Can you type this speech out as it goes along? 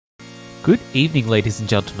Good evening, ladies and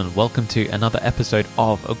gentlemen. Welcome to another episode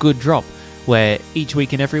of A Good Drop, where each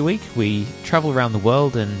week and every week we travel around the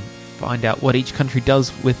world and find out what each country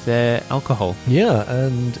does with their alcohol. Yeah,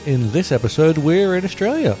 and in this episode we're in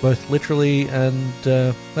Australia, both literally and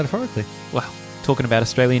metaphorically. Well, talking about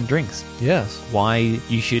Australian drinks, Yes. why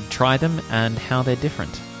you should try them and how they're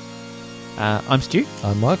different. I'm Stu.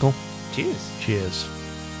 I'm Michael. Cheers. Cheers.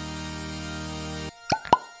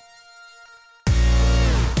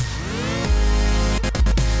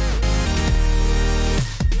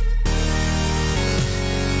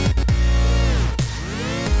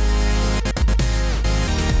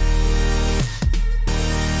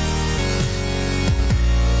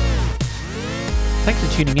 Thanks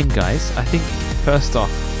for tuning in, guys. I think first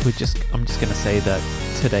off, I'm just going to say that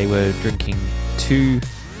today we're drinking two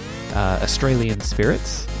Australian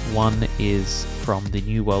spirits. One is from the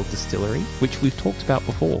New World Distillery, which we've talked about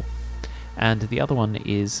before, and the other one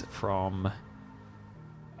is from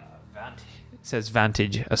it says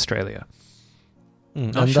Vantage Australia.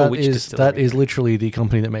 And Not sure that which is distillery. literally the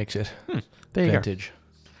company that makes it. There you Vantage.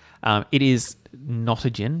 go. It is not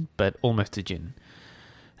a gin, but almost a gin.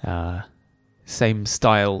 Same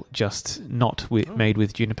style, just not made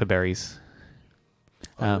with juniper berries.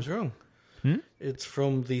 I was wrong. Hmm? It's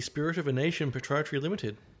from the Spirit of a Nation Proprietary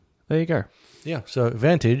Limited. There you go. Yeah, so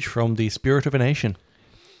Vantage from the Spirit of a Nation.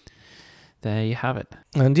 There you have it.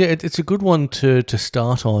 And yeah, it's a good one to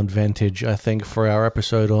start on, Vantage, I think, for our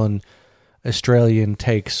episode on Australian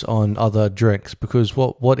takes on other drinks, because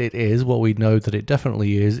what we know that it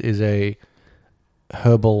definitely is a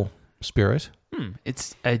herbal spirit.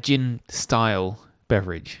 It's a gin-style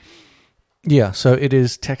beverage. Yeah, so it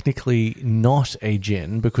is technically not a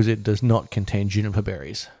gin because it does not contain juniper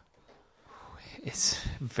berries. It's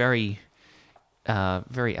very,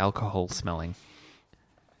 very alcohol-smelling,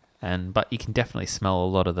 but you can definitely smell a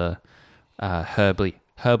lot of the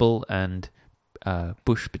herbal and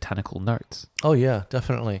bush botanical notes. Oh yeah,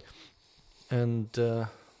 definitely. And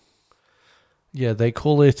yeah, they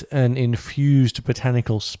call it an infused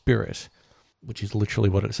botanical spirit, which is literally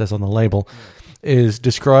what it says on the label, is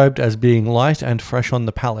described as being light and fresh on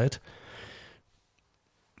the palate,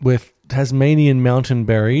 with Tasmanian mountain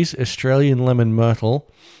berries, Australian lemon myrtle,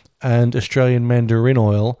 and Australian mandarin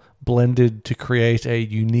oil blended to create a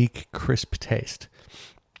unique, crisp taste.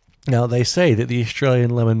 Now, they say that the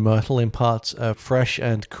Australian lemon myrtle imparts a fresh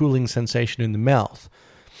and cooling sensation in the mouth,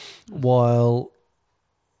 while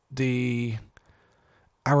the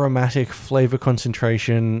aromatic flavor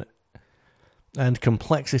concentration and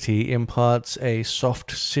complexity imparts a soft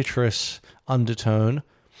citrus undertone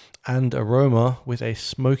and aroma with a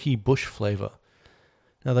smoky bush flavor.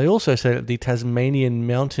 Now, they also say that the Tasmanian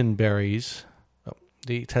mountain pepper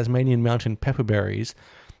berries,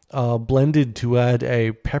 are blended to add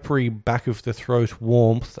a peppery back-of-the-throat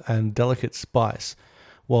warmth and delicate spice,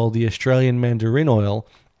 while the Australian mandarin oil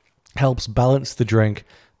helps balance the drink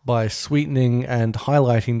by sweetening and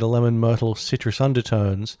highlighting the lemon myrtle citrus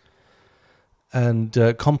undertones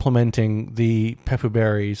and complementing the pepper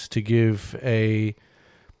berries to give a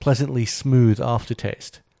pleasantly smooth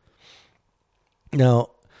aftertaste.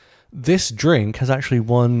 Now, this drink has actually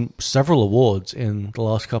won several awards in the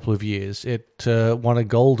last couple of years. It won a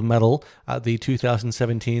gold medal at the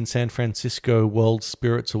 2017 San Francisco World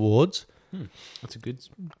Spirits Awards. That's a good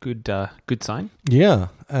sign. Yeah,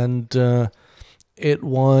 and it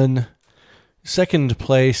won second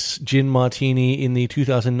place gin martini in the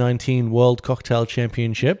 2019 World Cocktail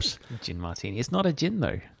Championships. Gin martini. It's not a gin,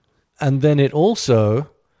 though. And then it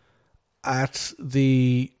also, at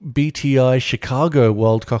the BTI Chicago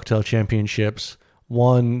World Cocktail Championships,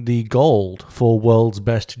 won the gold for World's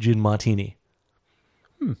Best Gin Martini.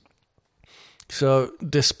 So,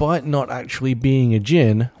 despite not actually being a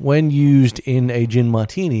gin, when used in a gin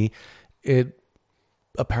martini, it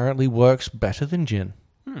apparently works better than gin.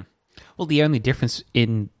 Well, the only difference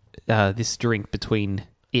in this drink between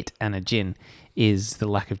it and a gin is the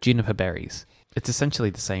lack of juniper berries. It's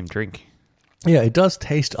essentially the same drink. Yeah, it does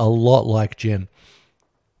taste a lot like gin.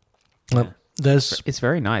 It's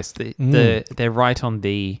very nice. They're right on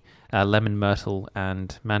the lemon myrtle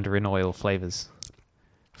and mandarin oil flavors,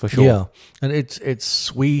 for sure. Yeah, and it's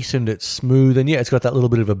sweet and it's smooth, and yeah, it's got that little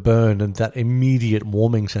bit of a burn and that immediate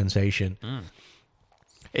warming sensation.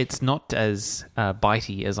 It's not as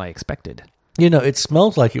bitey as I expected. You know, it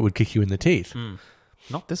smells like it would kick you in the teeth.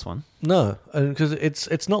 Not this one. No, because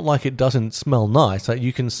it's not like it doesn't smell nice. Like,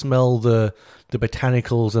 you can smell the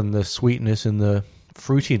botanicals and the sweetness and the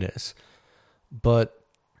fruitiness, but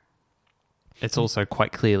it's also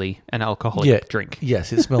quite clearly an alcoholic drink.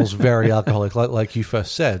 Yes, it smells very alcoholic, like you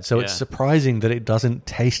first said. So it's Yeah. surprising that it doesn't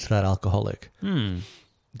taste that alcoholic.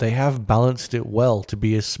 They have balanced it well to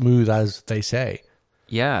be as smooth as they say.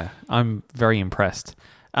 Yeah, I'm very impressed.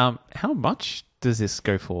 How much does this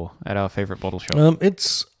go for at our favorite bottle shop?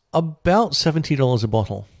 It's about $70 a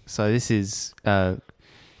bottle. So this is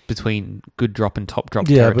between good drop and top drop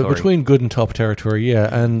Yeah, territory. but between good and top territory,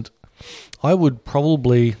 yeah. And I would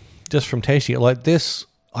probably, just from tasting it like this,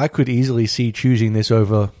 I could easily see choosing this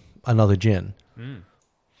over another gin.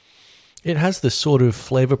 It has the sort of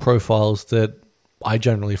flavor profiles that I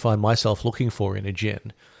generally find myself looking for in a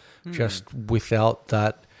gin, just without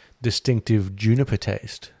that distinctive juniper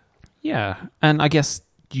taste. Yeah, and I guess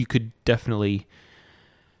you could definitely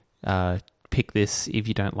pick this if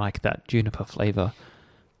you don't like that juniper flavor,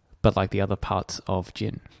 but like the other parts of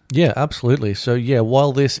gin. Yeah, absolutely. So yeah,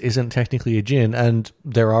 while this isn't technically a gin, and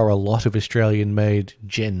there are a lot of Australian-made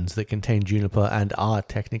gins that contain juniper and are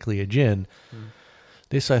technically a gin,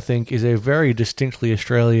 this I think is a very distinctly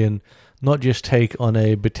Australian, not just take on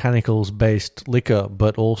a botanicals-based liquor,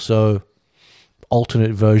 but also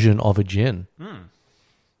alternate version of a gin.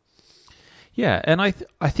 Yeah, and I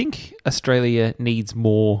think Australia needs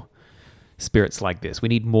more spirits like this. We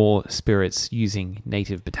need more spirits using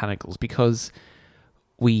native botanicals because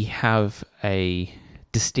we have a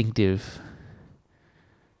distinctive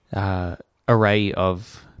array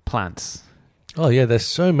of plants. Oh yeah, there's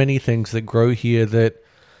so many things that grow here that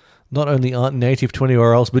not only aren't native to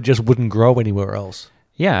anywhere else, but just wouldn't grow anywhere else.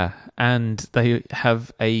 Yeah, and they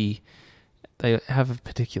have a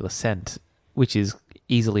particular scent which is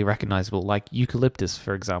easily recognizable, like eucalyptus,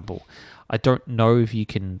 for example. I don't know if you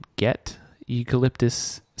can get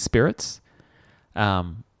eucalyptus spirits,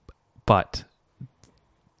 but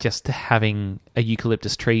just having a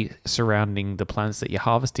eucalyptus tree surrounding the plants that you're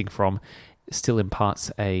harvesting from still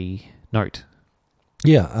imparts a note.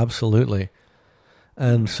 Yeah, absolutely.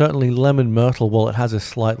 And certainly lemon myrtle, while it has a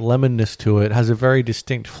slight lemonness to it, has a very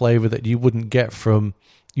distinct flavor that you wouldn't get from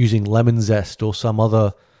using lemon zest or some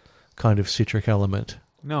other kind of citric element.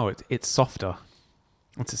 No, it's softer.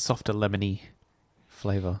 It's a softer lemony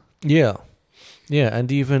flavor. Yeah. Yeah,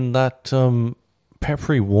 and even that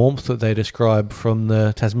peppery warmth that they describe from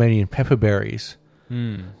the Tasmanian pepperberries.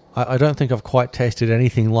 I don't think I've quite tasted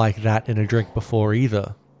anything like that in a drink before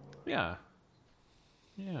either. Yeah.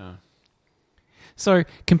 Yeah. So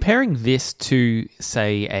comparing this to,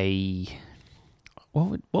 say,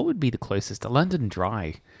 what would be the closest? A London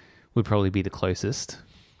Dry would probably be the closest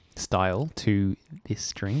style to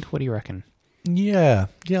this drink. What do you reckon? Yeah,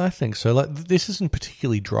 I think so. Like, this isn't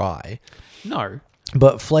particularly dry. No.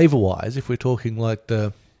 But flavor-wise, if we're talking like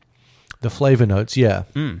the flavor notes, yeah.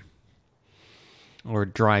 Or a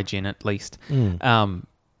dry gin, at least. Yeah,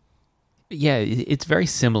 it's very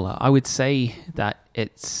similar. I would say that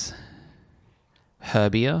it's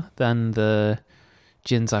herbier than the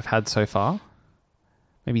gins I've had so far.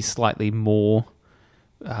 Maybe slightly more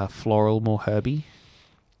floral, more herby.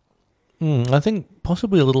 I think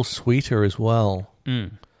possibly a little sweeter as well.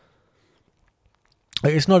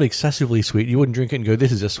 It's not excessively sweet. You wouldn't drink it and go,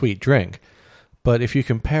 this is a sweet drink. But if you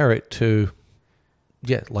compare it to,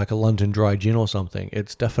 like a London Dry gin or something,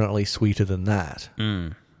 it's definitely sweeter than that.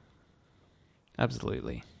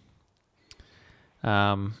 Absolutely.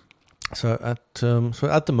 So at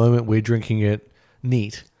the moment, we're drinking it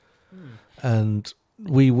neat. And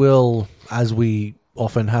we will, as we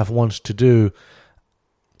often have wanted to do,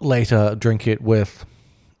 later drink it with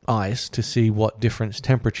ice to see what difference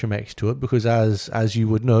temperature makes to it, because as you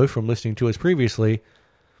would know from listening to us previously,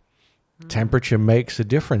 temperature makes a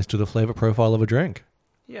difference to the flavor profile of a drink.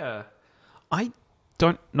 Yeah. I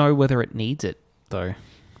don't know whether it needs it, though.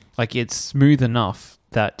 Like, it's smooth enough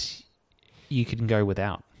that you can go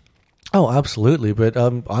without. Oh, absolutely, but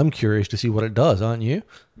I'm curious to see what it does, aren't you?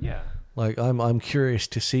 Yeah. Like, I'm curious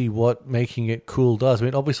to see what making it cool does. I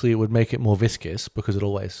mean, obviously it would make it more viscous, because it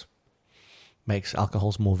always makes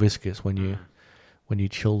alcohols more viscous when you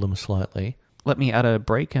chill them slightly. Let me add a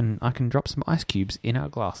break and I can drop some ice cubes in our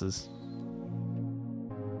glasses.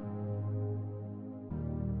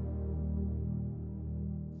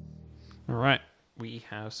 All right, we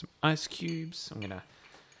have some ice cubes. I'm going to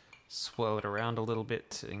swirl it around a little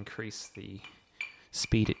bit to increase the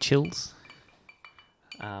speed it chills.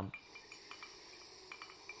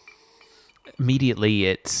 Immediately,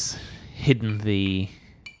 it's hidden the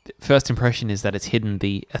first impression is that it's hidden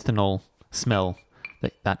the ethanol smell,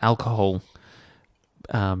 that alcohol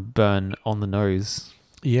burn on the nose.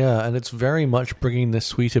 Yeah, and it's very much bringing the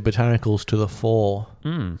sweeter botanicals to the fore.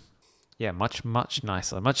 Yeah, much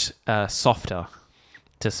nicer, much softer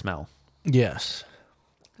to smell. Yes.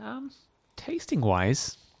 Tasting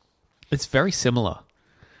wise, it's very similar.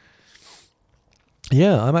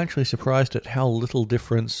 Yeah, I'm actually surprised at how little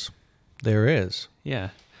difference there is. Yeah.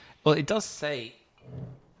 Well, it does say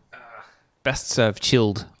best served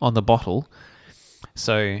chilled on the bottle.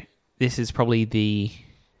 So this is probably the...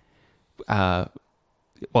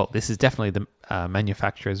 this is definitely the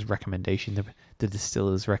manufacturer's recommendation, the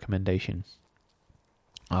distiller's recommendation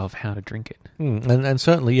of how to drink it. And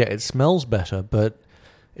certainly, yeah, it smells better, but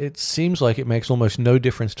it seems like it makes almost no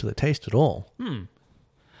difference to the taste at all.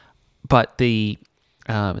 But the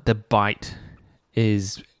bite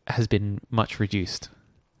has been much reduced.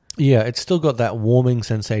 Yeah, it's still got that warming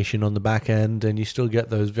sensation on the back end, and you still get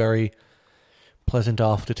those very pleasant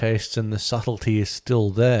aftertastes, and the subtlety is still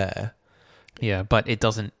there. Yeah, but it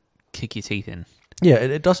doesn't kick your teeth in. Yeah,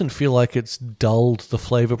 it doesn't feel like it's dulled the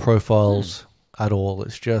flavor profiles at all.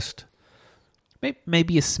 It's just...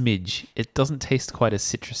 Maybe a smidge. It doesn't taste quite as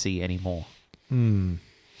citrusy anymore.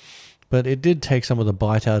 But it did take some of the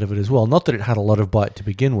bite out of it as well. Not that it had a lot of bite to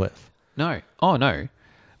begin with. No. Oh, no.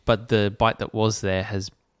 But the bite that was there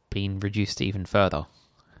has been reduced even further.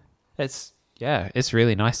 It's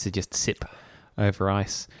really nice to just sip over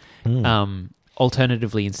ice.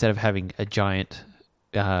 Alternatively, instead of having a giant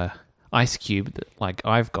ice cube like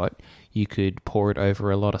I've got, you could pour it over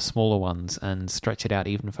a lot of smaller ones and stretch it out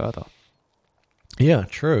even further. Yeah,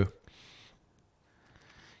 true.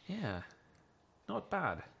 Yeah. Not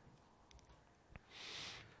bad.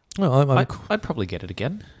 Well, I'd probably get it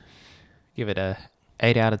again. Give it a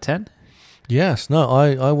 8 out of 10. Yes, no,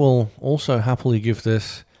 I will also happily give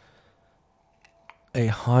this a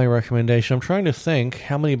high recommendation. I'm trying to think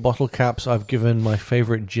how many bottle caps I've given my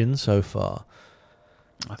favorite gin so far.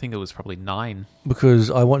 I think it was probably 9.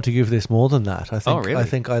 Because I want to give this more than that. Really? I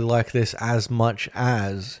think I like this as much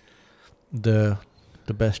as the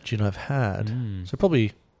best gin I've had. So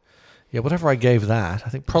probably, whatever I gave that, I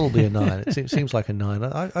think probably a 9. It seems like a 9.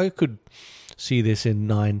 I could see this in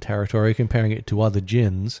 9 territory, comparing it to other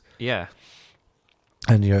gins. Yeah.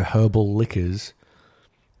 And, herbal liquors.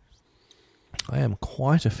 I am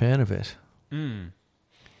quite a fan of it.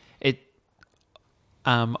 It,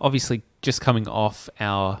 obviously, just coming off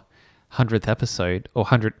our 100th episode, or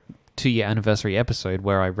 2-year anniversary episode,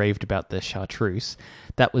 where I raved about the chartreuse,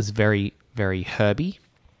 that was very, very herby.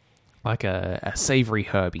 Like a savory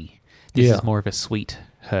herby. This is more of a sweet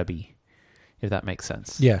herby, if that makes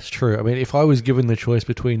sense. Yes, true. I mean, if I was given the choice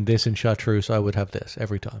between this and chartreuse, I would have this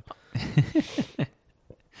every time.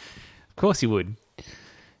 Of course you would.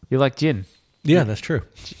 You like gin. Yeah, that's true.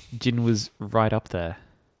 Gin was right up there.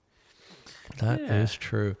 That is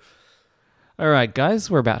true. All right,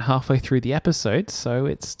 guys, we're about halfway through the episode, so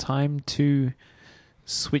it's time to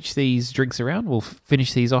switch these drinks around. We'll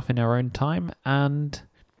finish these off in our own time and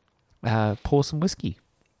pour some whiskey.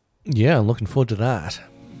 Yeah, I'm looking forward to that.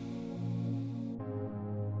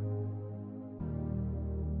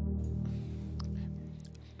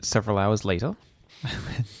 Several hours later.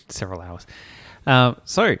 Several hours.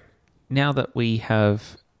 So, now that we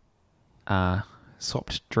have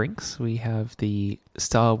swapped drinks, we have the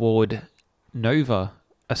Starward Nova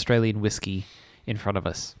Australian whiskey in front of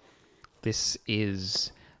us. This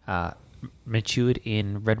is matured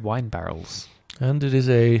in red wine barrels. And it is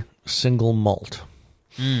a single malt.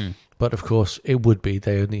 But of course, it would be.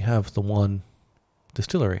 They only have the one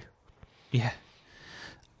distillery. Yeah.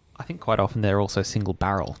 I think quite often they're also single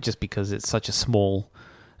barrel, just because it's such a small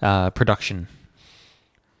production.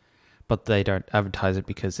 But they don't advertise it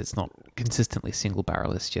because it's not consistently single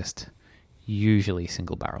barrel. It's just usually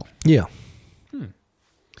single barrel. Yeah.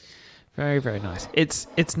 Very, very nice.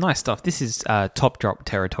 It's nice stuff. This is top drop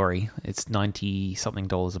territory. It's $90-something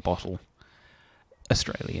a bottle.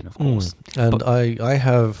 Australian, of course. And I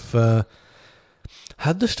have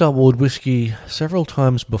had the Starward whiskey several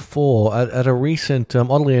times before at a recent,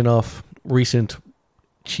 oddly enough, recent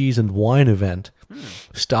cheese and wine event.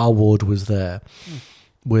 Starward was there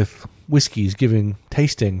with whiskies giving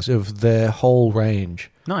tastings of their whole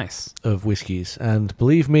range. Nice. Of whiskies. And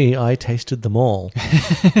believe me, I tasted them all.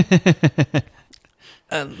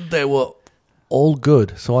 And they were all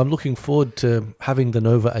good. So I'm looking forward to having the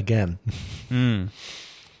Nova again.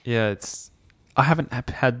 Yeah, I haven't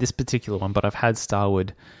had this particular one, but I've had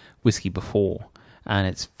Starward whiskey before, and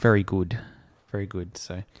it's very good. Very good.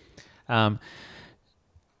 So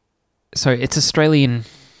it's Australian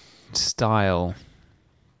style,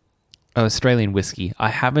 Australian whiskey. I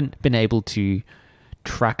haven't been able to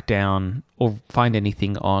track down or find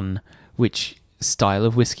anything on which style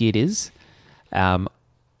of whiskey it is, but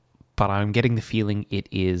I'm getting the feeling it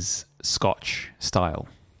is Scotch style.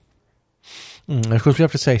 Of course, we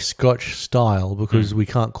have to say Scotch style because we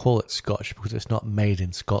can't call it Scotch because it's not made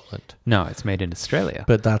in Scotland. No, it's made in Australia.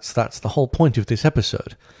 But that's the whole point of this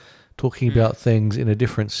episode, talking about things in a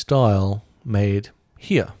different style made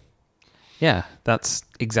here. Yeah, that's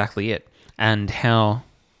exactly it. And how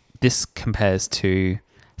this compares to,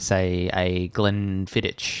 say, a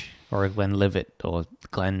Glenfiddich or a Glenlivet or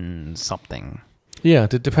Glen something. Yeah,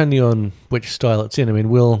 depending on which style it's in. I mean,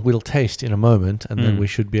 we'll taste in a moment, and then we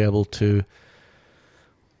should be able to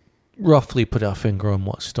roughly put our finger on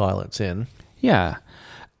what style it's in. Yeah.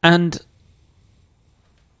 And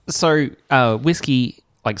so whiskey,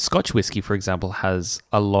 like Scotch whiskey, for example, has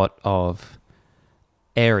a lot of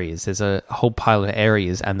areas. There's a whole pile of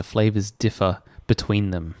areas, and the flavors differ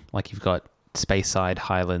between them. Like you've got Speyside,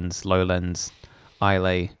 Highlands, Lowlands,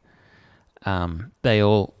 Islay. They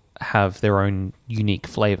all have their own unique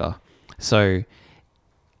flavor. So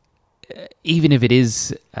even if it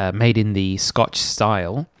is made in the Scotch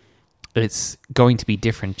style, it's going to be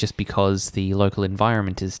different just because the local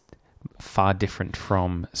environment is far different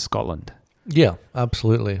from Scotland. Yeah,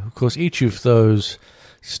 absolutely. Of course, each of those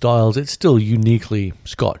styles, it's still uniquely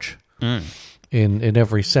Scotch in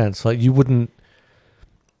every sense. Like you wouldn't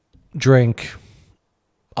drink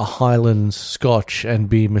a Highlands Scotch and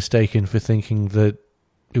be mistaken for thinking that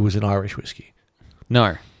it was an Irish whiskey.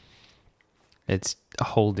 No. It's a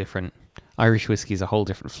whole different... Irish whiskey is a whole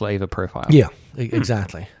different flavour profile. Yeah,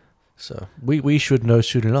 exactly. So we should know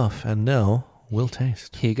soon enough, and now we'll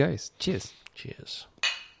taste. Here goes. Cheers. Cheers.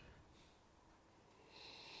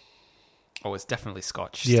 Oh, it's definitely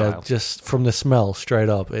Scotch Yeah, style. just from the smell straight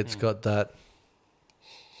up, it's got that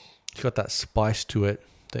spice to it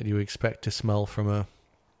that you expect to smell from a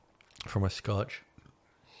Scotch.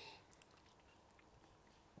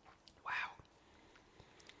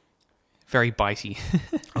 Very bitey.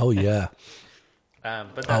 Oh yeah.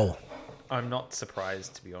 But I'm not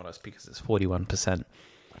surprised, to be honest, because it's 41%.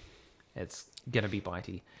 It's going to be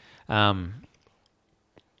bitey.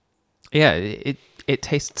 Yeah, it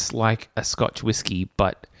tastes like a Scotch whiskey,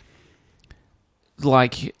 but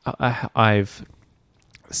like I've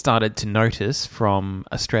started to notice from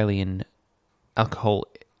Australian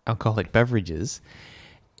alcoholic beverages,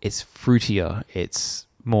 it's fruitier, it's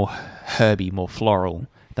more herby, more floral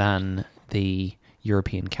than the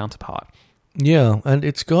European counterpart. Yeah, and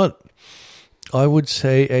it's got, I would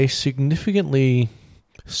say, a significantly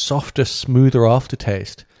softer, smoother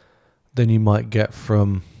aftertaste than you might get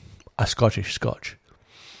from a Scottish Scotch.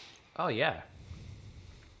 Oh, yeah.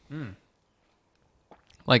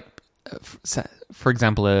 Like, for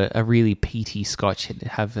example, a really peaty Scotch would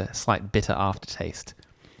have a slight bitter aftertaste.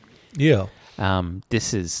 Yeah.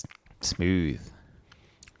 This is smooth.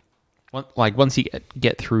 Like, once you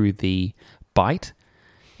get through the bite,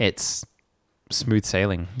 it's smooth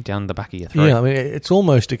sailing down the back of your throat. Yeah, I mean, it's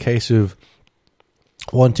almost a case of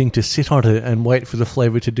wanting to sit on it and wait for the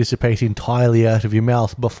flavour to dissipate entirely out of your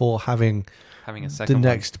mouth before having a second the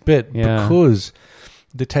next bit, Yeah. because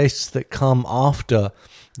the tastes that come after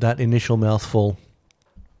that initial mouthful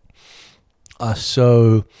are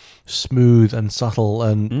so smooth and subtle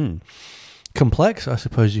and complex, I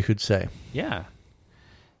suppose you could say. Yeah.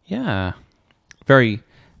 Yeah. Very,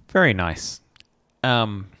 very nice.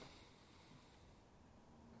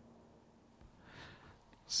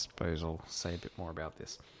 Suppose I'll say a bit more about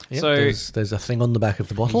this. Yep, So there's a thing on the back of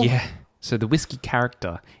the bottle. yeah. So the whiskey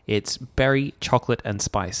character, it's berry, chocolate, and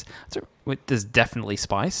spice. So there's definitely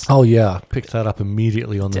spice. Oh yeah, picked that up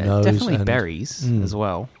immediately on the nose. Definitely and, berries as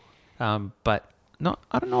well. But not.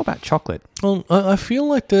 I don't know about chocolate. Well, I feel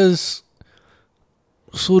like there's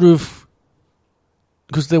sort of,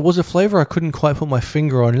 because there was a flavour I couldn't quite put my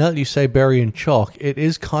finger on. Now that you say berry and choc, it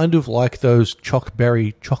is kind of like those choc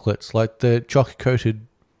berry chocolates, like the choc coated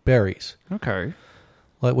berries. Okay.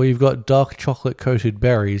 Like where you've got dark chocolate coated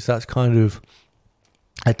berries, that's kind of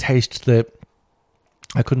a taste that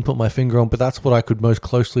I couldn't put my finger on, but that's what I could most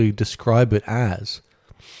closely describe it as.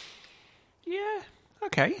 Yeah.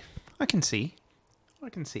 Okay. I can see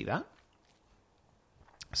that.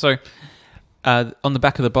 So, on the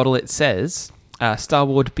back of the bottle, it says,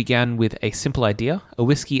 Starward began with a simple idea, a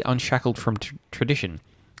whiskey unshackled from tradition.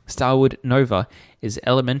 Starward Nova is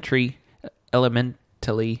elementally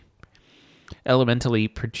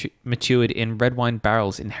matured in red wine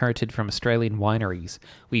barrels inherited from Australian wineries.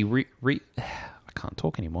 We I can't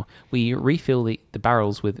talk anymore. We refill the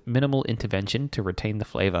barrels with minimal intervention to retain the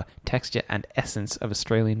flavour, texture, and essence of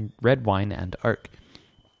Australian red wine and oak.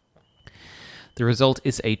 The result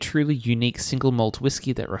is a truly unique single malt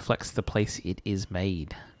whiskey that reflects the place it is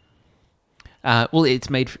made. Well, it's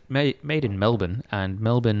made in Melbourne, and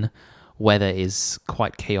Melbourne weather is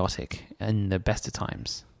quite chaotic in the best of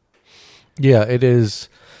times. Yeah, it is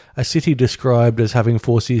a city described as having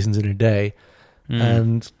 4 seasons in a day,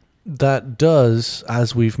 and that does,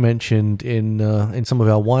 as we've mentioned in some of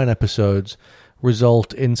our wine episodes,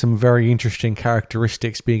 result in some very interesting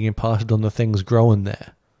characteristics being imparted on the things growing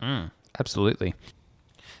there. Absolutely.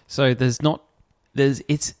 So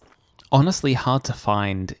it's honestly hard to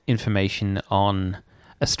find information on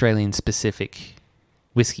Australian-specific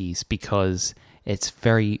whiskies because it's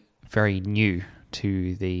very, very new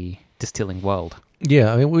to the distilling world.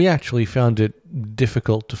 Yeah, I mean, we actually found it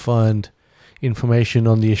difficult to find information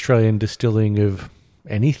on the Australian distilling of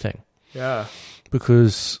anything. Yeah.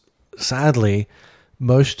 Because, sadly,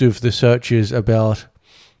 most of the searches about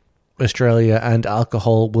Australia and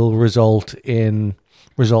alcohol will result in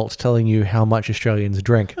results telling you how much Australians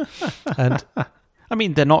drink. And I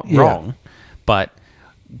mean, they're not wrong, but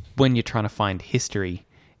when you're trying to find history,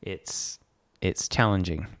 it's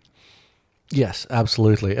challenging. yes,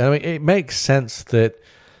 absolutely. I mean, it makes sense that,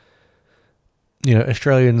 you know,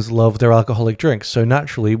 Australians love their alcoholic drinks. So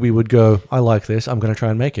naturally we would go, I like this, I'm going to try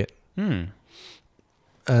and make it.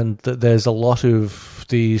 And there's a lot of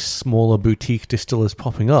these smaller boutique distillers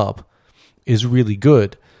popping up is really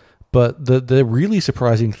good. But the really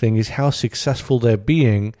surprising thing is how successful they're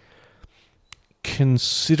being,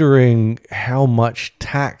 considering how much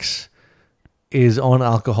tax is on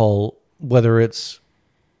alcohol, whether it's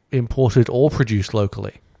imported or produced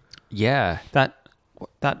locally. Yeah, that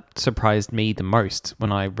surprised me the most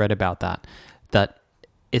when I read about that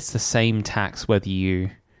it's the same tax whether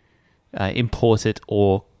you import it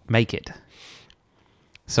or make it.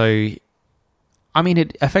 So, I mean,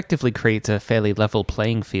 it effectively creates a fairly level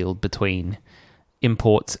playing field between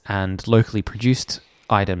imports and locally produced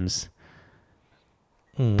items.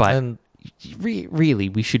 But really,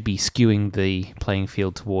 we should be skewing the playing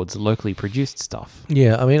field towards locally produced stuff.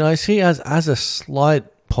 Yeah, I mean, I see as a slight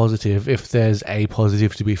positive, if there's a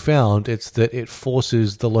positive to be found, it's that it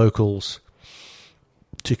forces the locals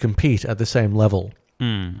to compete at the same level.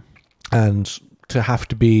 And to have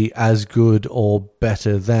to be as good or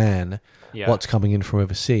better than what's coming in from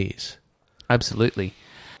overseas. Absolutely.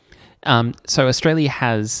 So Australia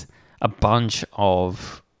has a bunch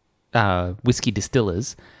of whiskey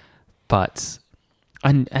distillers, but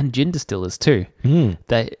and gin distillers too.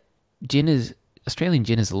 Australian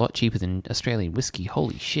gin is a lot cheaper than Australian whiskey.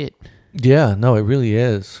 Holy shit! Yeah, no, it really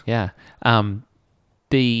is. Yeah.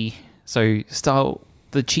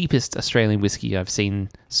 The cheapest Australian whiskey I've seen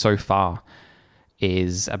so far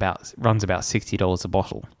runs about $60 a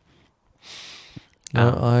bottle.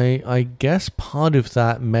 I guess part of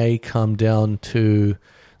that may come down to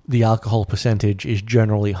the alcohol percentage is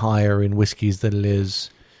generally higher in whiskies than it is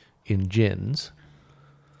in gins.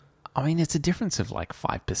 I mean, it's a difference of like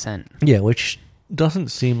 5%. Yeah, which doesn't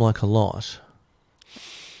seem like a lot.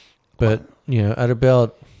 But, you know, at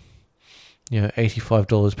about, you know,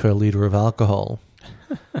 $85 per litre of alcohol,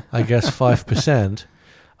 I guess 5%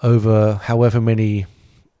 over however many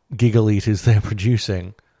gigalitres they're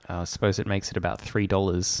producing. I suppose it makes it about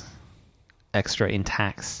 $3 extra in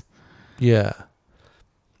tax. Yeah.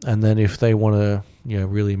 And then if they want to, you know,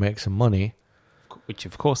 really make some money... Which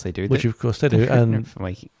of course they do. Which of course they do. And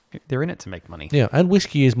they're in it to make money. Yeah, and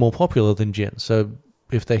whiskey is more popular than gin. So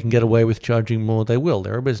if they can get away with charging more, they will.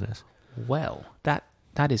 They're a business. Well, that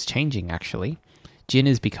is changing, actually. Gin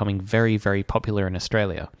is becoming very, very popular in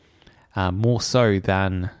Australia. More so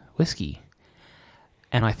than whiskey.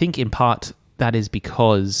 And I think in part that is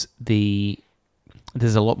because there's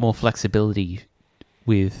a lot more flexibility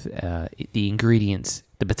with the ingredients,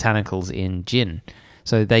 the botanicals in gin.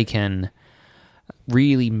 So they can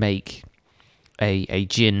really make a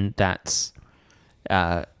gin that's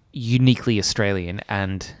uniquely Australian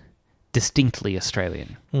and distinctly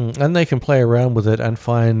Australian. And they can play around with it and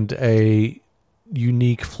find a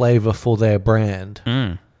unique flavour for their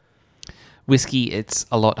brand. Whiskey, it's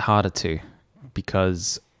a lot harder to,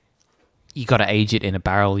 because you got to age it in a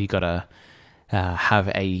barrel. You got to have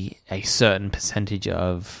a certain percentage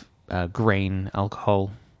of grain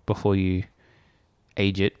alcohol before you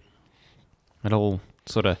age it. It all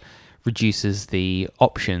sort of reduces the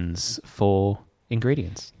options for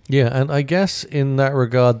ingredients. Yeah, and I guess in that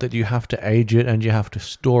regard that you have to age it and you have to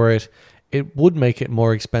store it, it would make it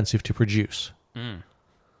more expensive to produce.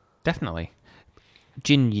 Definitely.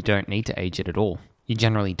 Gin, you don't need to age it at all. You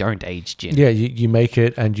generally don't age gin. Yeah, you make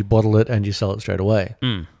it and you bottle it and you sell it straight away.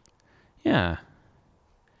 Yeah.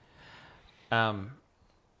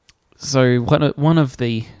 So one of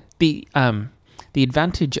the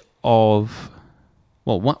advantage of,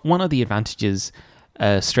 well, one of the advantages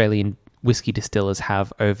Australian whiskey distillers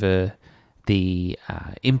have over the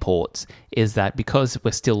imports is that because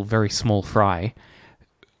we're still very small fry,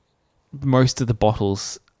 most of the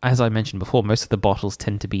bottles, as I mentioned before, most of the bottles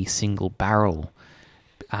tend to be single barrel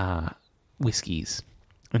whiskies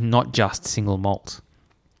and not just single malt.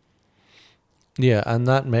 Yeah, and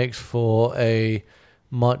that makes for a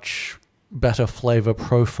much better flavor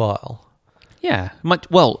profile. Yeah,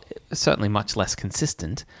 certainly much less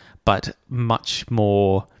consistent, but much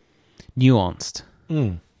more nuanced.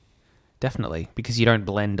 Definitely, because you don't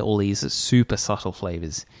blend all these super subtle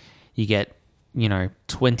flavors. You get,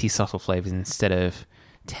 20 subtle flavors instead of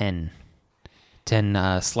 10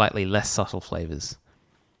 slightly less subtle flavors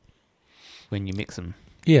when you mix them.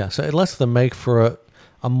 Yeah, so it lets them make for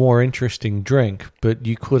a more interesting drink, but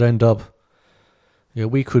you could end up...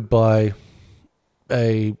 we could buy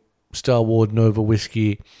a Starward Nova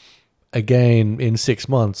whiskey again in 6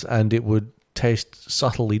 months, and it would taste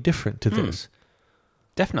subtly different to this.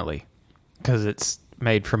 Definitely, because it's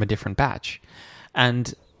made from a different batch.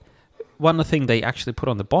 And one of the things they actually put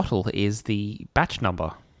on the bottle is the batch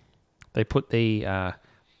number. They put the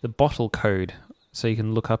bottle code, so you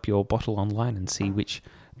can look up your bottle online and see which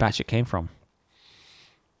batch it came from.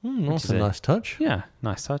 That's a nice touch. Yeah,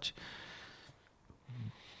 nice touch.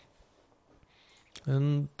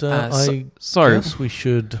 And I guess we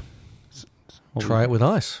should try it with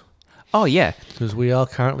ice. Oh, yeah. Because we are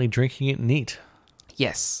currently drinking it neat.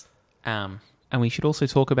 Yes. And we should also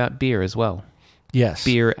talk about beer as well. Yes.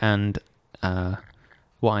 Beer and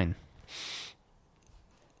wine.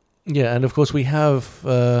 Yeah, and of course we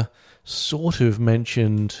have sort of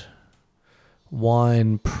mentioned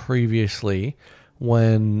wine previously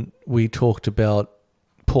when we talked about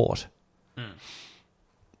port.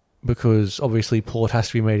 Because obviously port has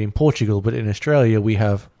to be made in Portugal, but in Australia we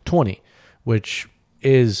have Tawny, which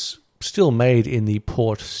is still made in the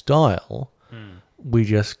port style. We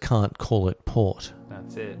just can't call it port.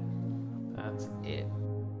 That's it.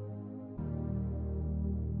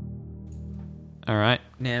 All right,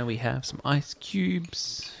 now we have some ice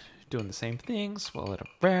cubes. Doing the same thing, swirl it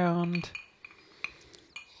around.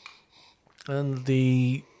 And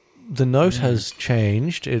the note has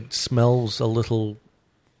changed. It smells a little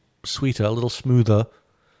sweeter, a little smoother.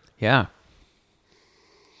 Yeah.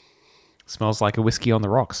 Smells like a whiskey on the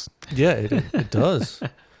rocks. Yeah, it does.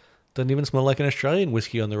 Doesn't even smell like an Australian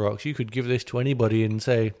whiskey on the rocks. You could give this to anybody and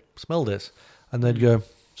say, smell this. And they'd go,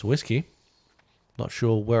 it's a whiskey. Not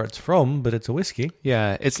sure where it's from, but it's a whiskey.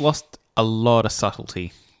 Yeah, it's lost a lot of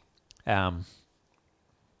subtlety.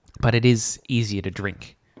 But it is easier to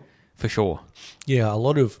drink, for sure. Yeah, a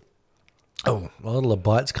lot of the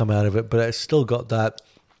bites come out of it, but it's still got that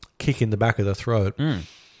kick in the back of the throat. And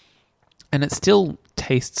it still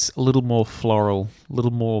tastes a little more floral, a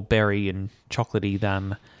little more berry and chocolatey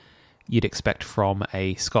than you'd expect from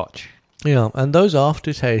a Scotch. Yeah, and those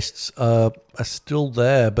aftertastes are still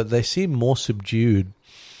there, but they seem more subdued.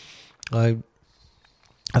 I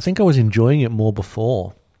think I was enjoying it more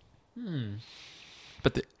before.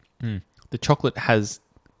 But the chocolate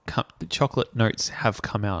the chocolate notes have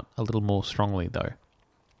come out a little more strongly, though.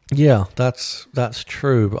 Yeah, that's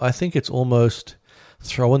true. But I think it's almost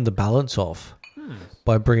throwing the balance off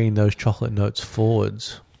by bringing those chocolate notes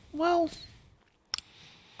forwards. Well,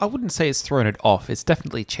 I wouldn't say it's thrown it off. It's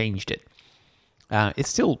definitely changed it. It's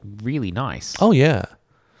still really nice. Oh, yeah.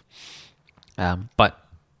 But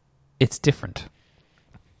it's different.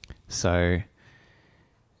 So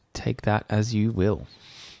take that as you will.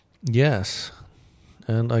 Yes.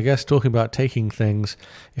 And I guess talking about taking things,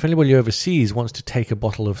 if anybody overseas wants to take a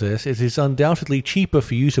bottle of this, it is undoubtedly cheaper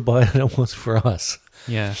for you to buy than it was for us.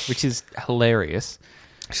 Yeah, which is hilarious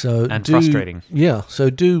and frustrating. Yeah, so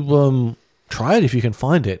do try it if you can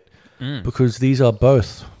find it, because these are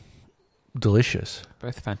both delicious.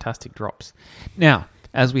 Both fantastic drops. Now,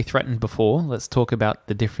 as we threatened before, let's talk about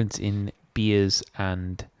the difference in beers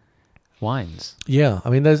and wines. Yeah, I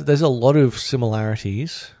mean, there's a lot of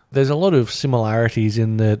similarities. There's a lot of similarities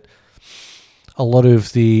in that a lot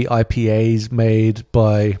of the IPAs made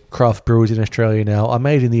by craft brewers in Australia now are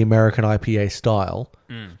made in the American IPA style.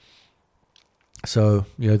 So,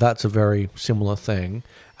 that's a very similar thing.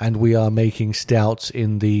 And we are making stouts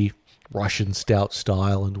in the Russian stout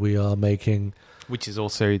style, and we are making... Which is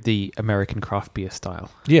also the American craft beer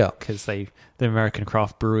style. Yeah. Because the American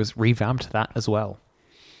craft brewers revamped that as well.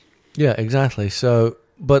 Yeah, exactly. So,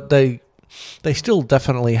 but they still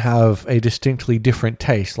definitely have a distinctly different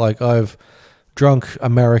taste. Like, I've drunk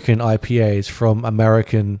American IPAs from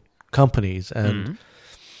American companies and,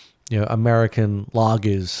 American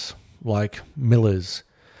lagers like Miller's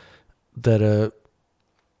that are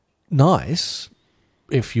nice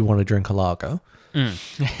if you want to drink a lager.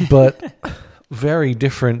 But very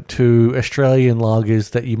different to Australian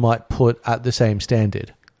lagers that you might put at the same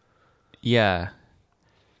standard. Yeah.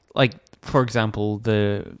 Like, for example,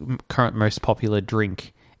 the current most popular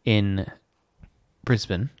drink in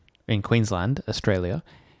Brisbane, in Queensland, Australia,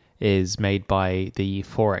 is made by the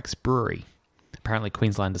 4X Brewery. Apparently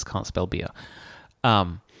Queenslanders can't spell beer.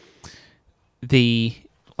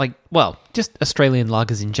 Just Australian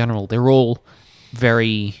lagers in general, they're all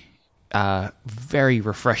very, very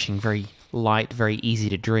refreshing, very light, very easy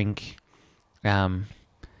to drink.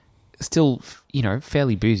 Still,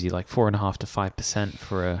 fairly boozy, like 4.5% to 5%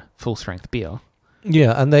 for a full-strength beer.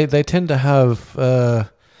 Yeah, and they tend to have, I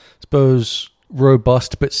suppose,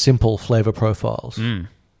 robust but simple flavor profiles.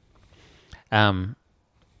 And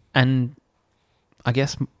I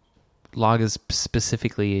guess lagers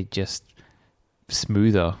specifically are just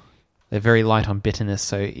smoother. They're very light on bitterness,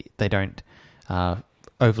 so they don't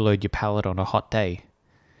overload your palate on a hot day,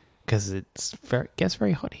 because it gets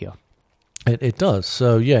very hot here. It does.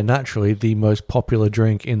 So, yeah, naturally, the most popular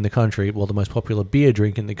drink in the country, well, the most popular beer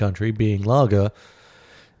drink in the country, being lager,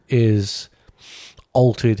 is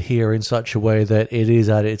altered here in such a way that it is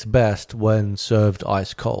at its best when served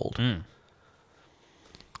ice cold.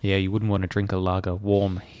 Yeah, you wouldn't want to drink a lager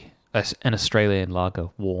warm, an Australian lager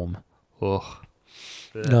warm. Ugh.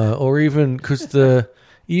 No, or even because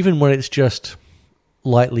even when it's just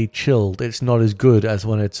lightly chilled, it's not as good as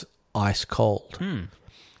when it's ice cold.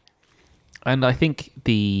 And I think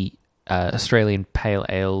the Australian pale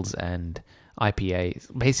ales and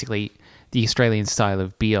IPAs, basically the Australian style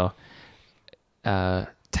of beer,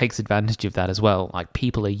 takes advantage of that as well. Like,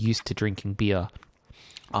 people are used to drinking beer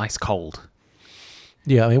ice cold.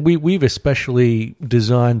 Yeah, I mean, we've especially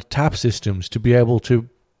designed tap systems to be able to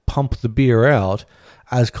pump the beer out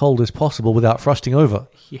as cold as possible without frosting over.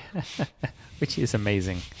 Yeah, which is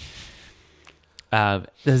amazing.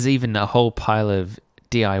 There's even a whole pile of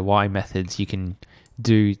DIY methods you can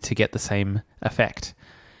do to get the same effect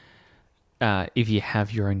if you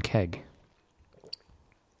have your own keg.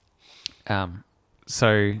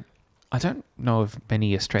 So I don't know of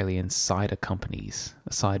many Australian cider companies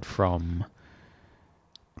aside from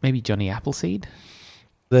maybe Johnny Appleseed.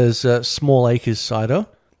 There's Small Acres Cider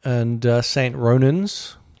and St.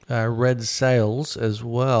 Ronan's, Red Sails as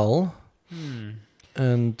well.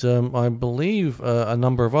 And I believe a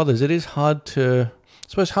number of others. It is hard to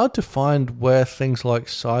find where things like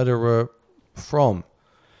cider are from,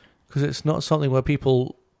 because it's not something where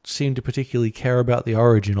people seem to particularly care about the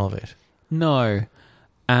origin of it. No,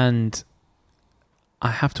 and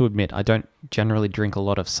I have to admit, I don't generally drink a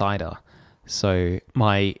lot of cider, so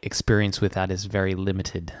my experience with that is very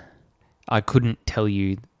limited. I couldn't tell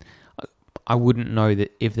you, I wouldn't know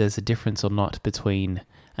that if there's a difference or not between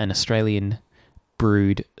an Australian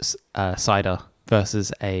brewed cider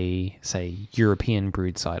versus a, say, European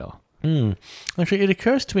brewed cider. Actually, it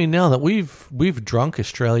occurs to me now that we've drunk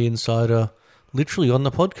Australian cider literally on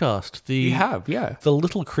the podcast. You have, yeah. The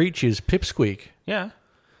Little Creatures Pipsqueak, Yeah.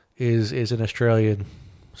 is an Australian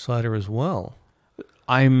cider as well.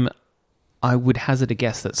 I would hazard a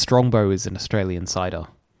guess that Strongbow is an Australian cider.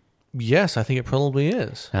 Yes, I think it probably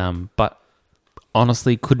is. But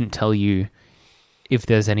honestly, couldn't tell you if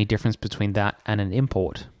there's any difference between that and an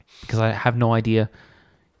import, because I have no idea.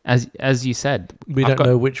 As you said, We don't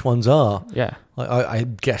know which ones are. Yeah.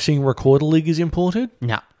 I'm guessing Recorder League is imported.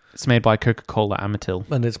 No. It's made by Coca-Cola Amatil.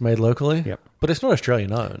 And it's made locally? Yep. But it's not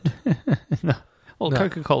Australian owned. No. Well, No.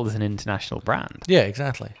 Coca-Cola is an international brand. Yeah,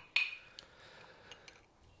 exactly.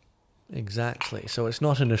 Exactly. So it's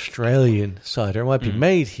not an Australian cider. It might be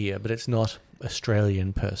made here, but it's not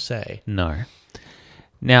Australian per se. No.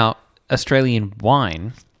 Now, Australian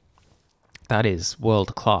wine, that is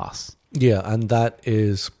world class. Yeah, and that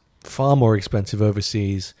is far more expensive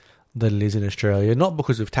overseas than it is in Australia. Not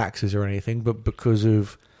because of taxes or anything, but because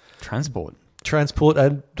of Transport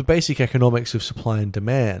and the basic economics of supply and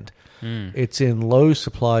demand. It's in low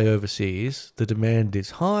supply overseas. The demand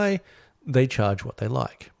is high. They charge what they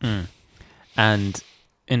like. And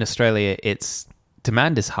in Australia, its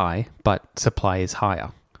demand is high, but supply is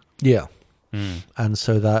higher. Yeah. And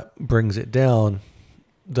so that brings it down.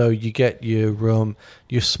 Though you get your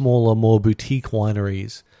smaller, more boutique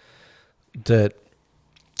wineries that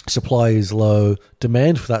supply is low,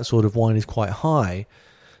 demand for that sort of wine is quite high.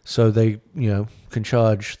 So they, can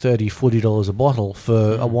charge $30, $40 a bottle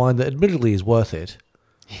for a wine that admittedly is worth it.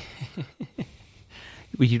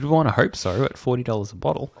 Well, you'd want to hope so at $40 a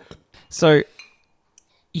bottle. So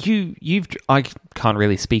I can't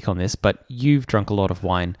really speak on this, but you've drunk a lot of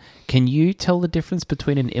wine. Can you tell the difference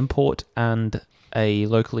between an import and a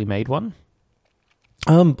locally made one?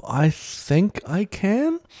 I think I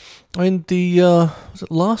can. I mean, was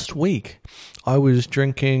it last week? I was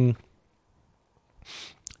drinking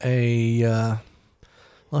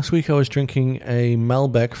last week I was drinking a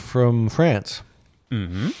Malbec from France.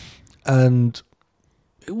 Mm-hmm. And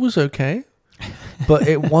it was okay, but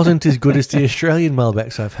it wasn't as good as the Australian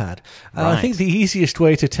Malbecs I've had. And I think the easiest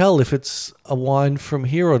way to tell if it's a wine from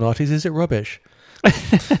here or not is it rubbish?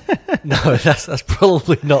 No, that's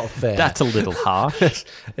probably not fair. That's a little harsh.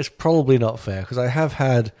 It's probably not fair, because I have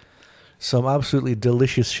had some absolutely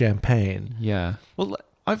delicious champagne. Yeah. Well,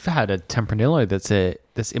 I've had a Tempranillo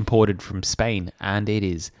that's imported from Spain, and it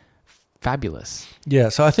is fabulous. Yeah,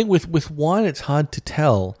 so I think with wine it's hard to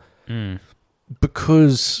tell,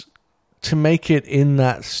 because to make it in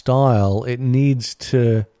that style, it needs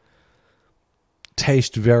to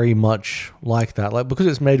taste very much like that. Like, because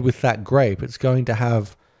it's made with that grape, it's going to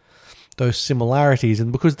have those similarities,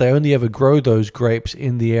 and because they only ever grow those grapes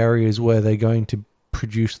in the areas where they're going to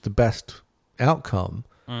produce the best outcome.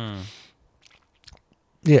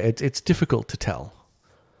 Yeah, it's difficult to tell.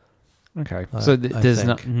 Okay, so there's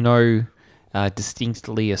no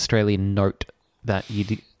distinctly Australian note that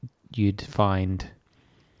you'd find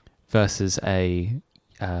versus a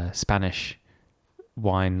Spanish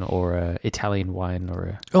wine or a Italian wine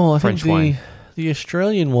or a French wine. The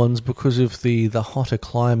Australian ones, because of the hotter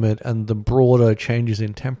climate and the broader changes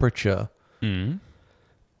in temperature,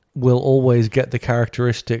 will always get the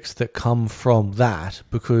characteristics that come from that,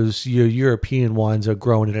 because your European wines are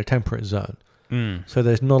grown in a temperate zone. So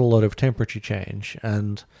there's not a lot of temperature change,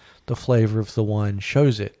 and the flavour of the wine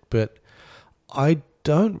shows it. But I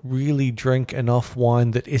don't really drink enough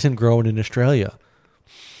wine that isn't grown in Australia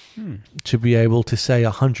to be able to say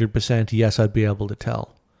 100% yes, I'd be able to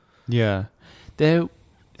tell. Yeah. There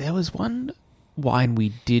was one wine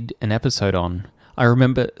we did an episode on. I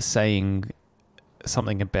remember saying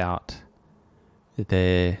something about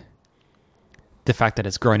the fact that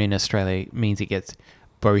it's grown in Australia means it gets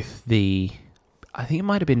both the... I think it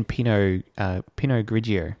might have been Pinot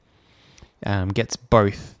Grigio. Gets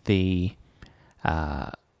both the...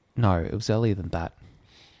 no, it was earlier than that.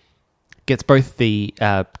 Gets both the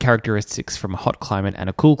characteristics from a hot climate and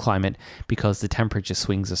a cool climate because the temperature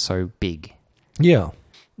swings are so big. Yeah.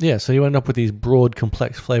 Yeah, so you end up with these broad,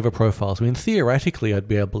 complex flavor profiles. I mean, theoretically, I'd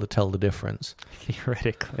be able to tell the difference.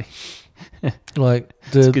 Theoretically. Like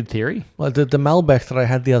It's a good theory. Like the Malbec that I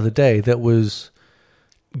had the other day that was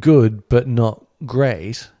good but not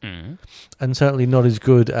great, and certainly not as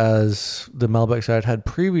good as the Malbecs I had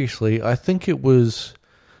previously. I think it was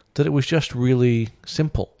just really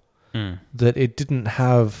simple. That it didn't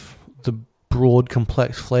have the broad,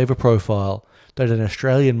 complex flavor profile that an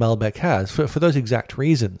Australian Malbec has, for those exact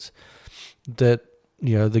reasons. That,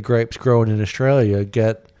 you know, the grapes grown in Australia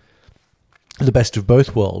get the best of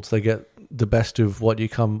both worlds. They get the best of what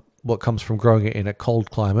comes from growing it in a cold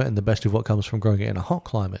climate, and the best of what comes from growing it in a hot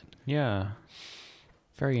climate. Yeah.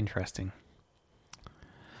 Very interesting.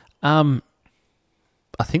 I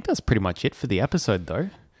think that's pretty much it for the episode, though.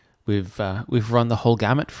 We've run the whole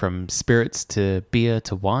gamut from spirits to beer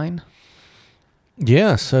to wine.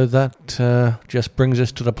 Yeah, so that just brings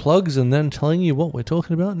us to the plugs and then telling you what we're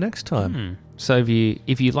talking about next time. So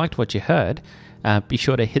if you liked what you heard, be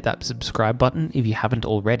sure to hit that subscribe button if you haven't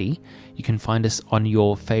already. You can find us on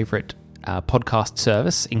your favorite podcast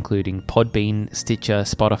service, including Podbean, Stitcher,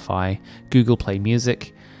 Spotify, Google Play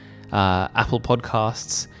Music, Apple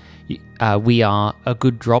Podcasts. We are A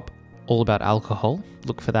Good Drop, all about alcohol.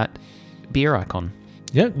 Look for that beer icon.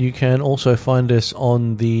 Yeah, you can also find us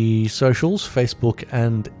on the socials, Facebook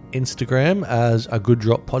and Instagram, as A Good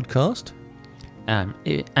Drop Podcast. And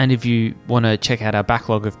if you want to check out our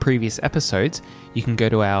backlog of previous episodes, you can go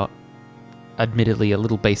to our, admittedly, a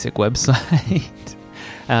little basic website.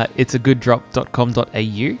 It's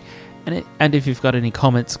agooddrop.com.au. And if you've got any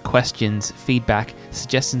comments, questions, feedback,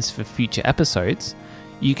 suggestions for future episodes,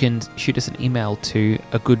 you can shoot us an email to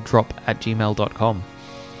agooddrop@gmail.com.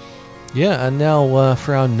 Yeah, and now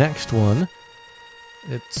for our next one,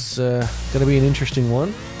 it's going to be an interesting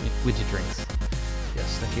one. Winter drinks.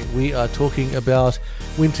 Yes, thank you. We are talking about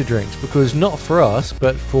winter drinks, because not for us,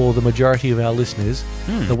 but for the majority of our listeners,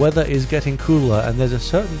 the weather is getting cooler, and there's a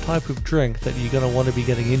certain type of drink that you're going to want to be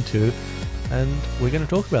getting into, and we're going to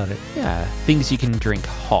talk about it. Yeah, things you can drink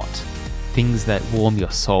hot. Things that warm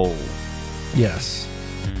your soul. Yes.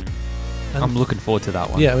 And I'm looking forward to that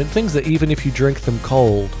one. Yeah, I mean, things that even if you drink them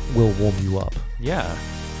cold will warm you up. Yeah.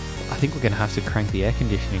 I think we're going to have to crank the air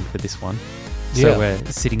conditioning for this one. So we're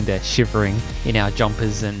sitting there shivering in our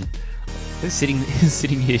jumpers and sitting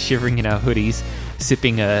here shivering in our hoodies,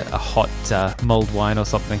 sipping a hot mulled wine or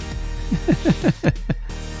something.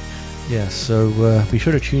 Yeah, so be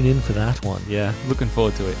sure to tune in for that one. Yeah, looking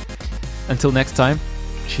forward to it. Until next time,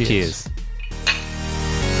 cheers.